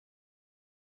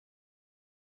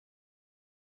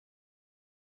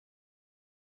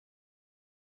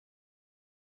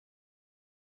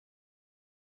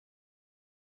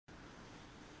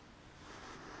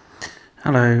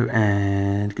Hello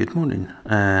and good morning.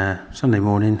 Sunday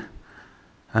morning.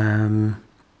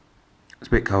 It's a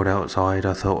bit cold outside.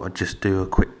 I thought I'd just do a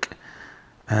quick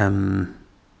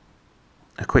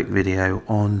video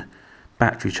on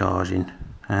battery charging.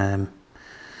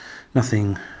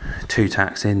 Nothing too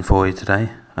taxing for you today.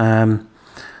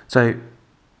 So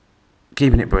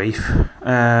keeping it brief,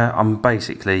 I've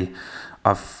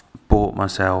bought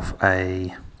myself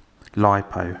a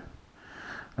LIPO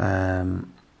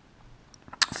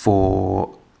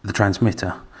for the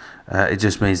transmitter. It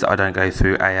just means that I don't go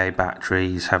through AA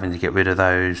batteries, having to get rid of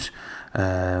those.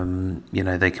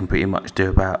 They can pretty much do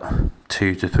about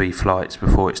 2 to 3 flights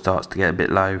before it starts to get a bit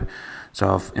low.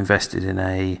 So I've invested in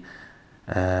a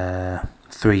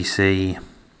 3S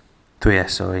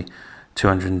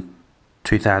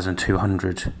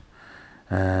 2200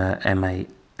 MAH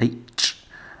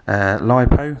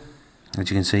LIPO, as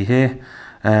you can see here.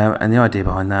 And the idea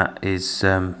behind that is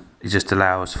it just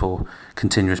allows for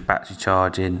continuous battery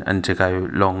charging and to go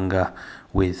longer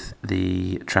with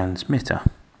the transmitter.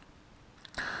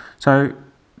 So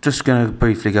just going to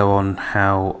briefly go on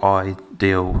how I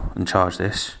deal and charge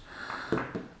this.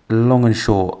 Long and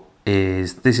short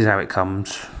is this is how it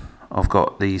comes. I've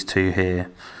got these two here,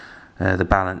 the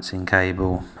balancing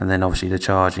cable and then obviously the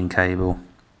charging cable.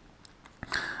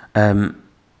 What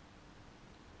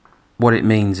it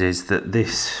means is that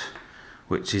this,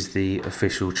 which is the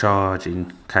official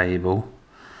charging cable,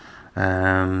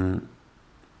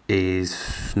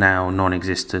 is now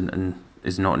non-existent and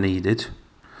is not needed.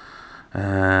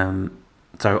 So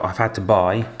I've had to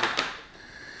buy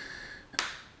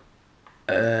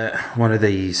one of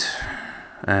these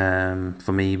from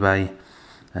eBay.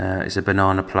 It's a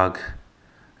banana plug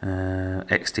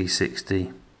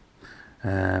XT60,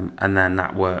 and then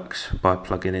that works by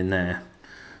plugging in there.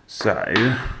 So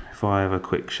if I have a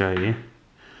quick show,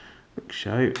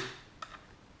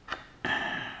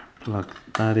 plug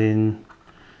that in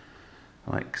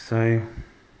like so.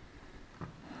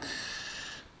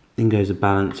 Then goes a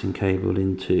balancing cable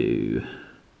into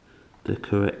the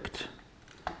correct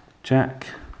jack,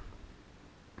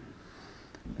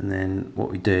 and then what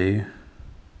we do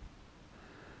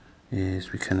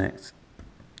is we connect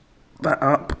that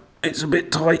up. It's a bit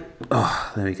tight.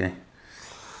 Oh, there we go.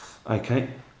 Okay,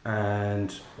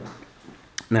 and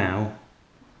now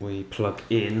we plug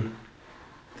in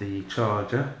the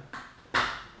charger.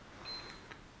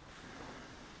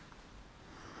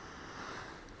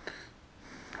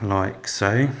 Like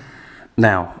so.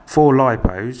 Now, for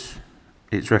LIPOs,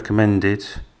 it's recommended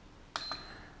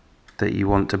that you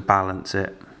want to balance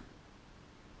it.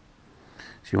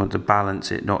 So you want to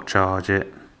balance it, not charge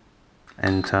it.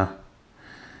 Enter.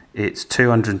 It's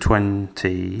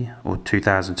 220 or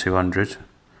 2200.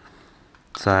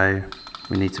 So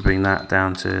we need to bring that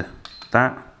down to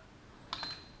that.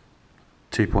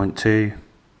 2.2.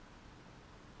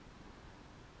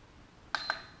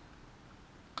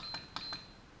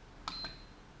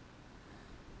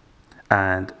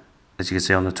 And as you can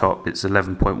see on the top, it's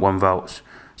 11.1 volts.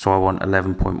 So I want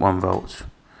 11.1 volts.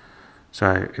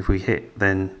 So if we hit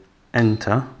then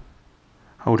enter,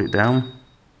 hold it down.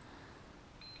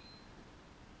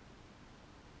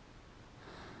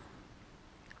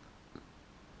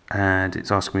 And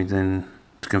it's asking me then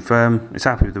to confirm. It's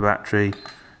happy with the battery,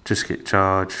 just get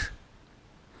charge.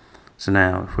 So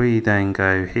now if we then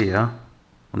go here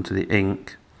onto the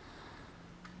ink,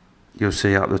 you'll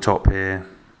see up the top here,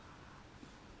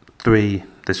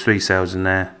 there's 3 cells in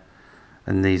there,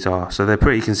 and these are, so they're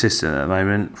pretty consistent at the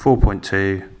moment.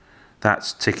 4.2,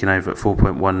 that's ticking over at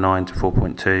 4.19 to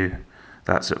 4.2,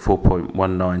 that's at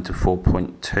 4.19 to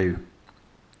 4.2.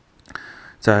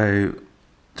 So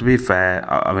to be fair,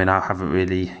 I mean, I haven't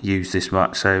really used this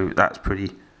much, so that's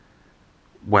pretty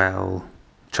well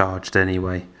charged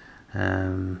anyway.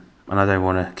 And I don't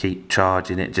want to keep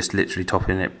charging it, just literally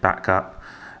topping it back up.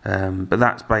 But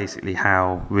that's basically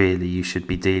how really you should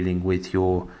be dealing with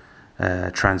your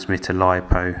transmitter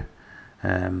LIPO.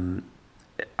 And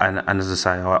as I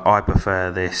say, I prefer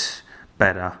this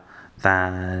better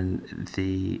than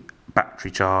the battery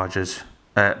chargers.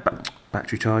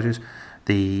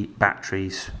 The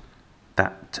batteries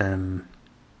that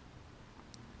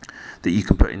that you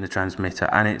can put in the transmitter,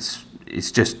 and it's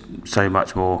just so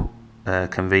much more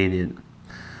convenient.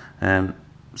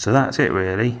 So that's it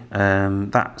really.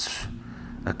 That's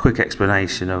a quick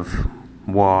explanation of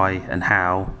why and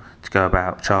how to go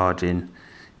about charging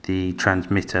the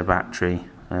transmitter battery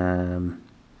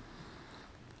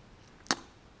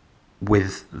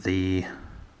with the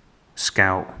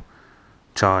Scout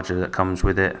charger that comes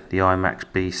with it, the IMAX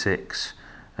B6,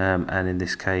 and in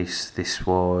this case this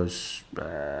was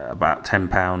about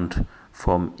 £10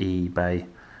 from eBay,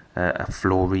 a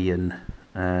Florian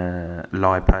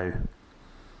LiPo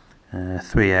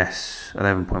 3S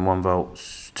 11.1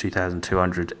 volts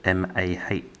 2200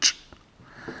 mAh.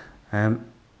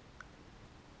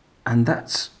 And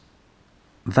that's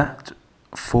that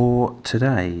for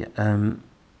today.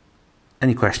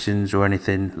 Any questions or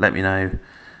anything, let me know.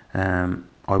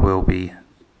 I will be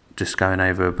just going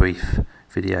over a brief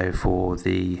video for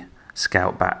the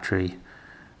Scout battery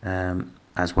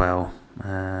as well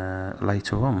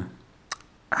later on.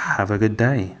 Have a good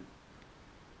day.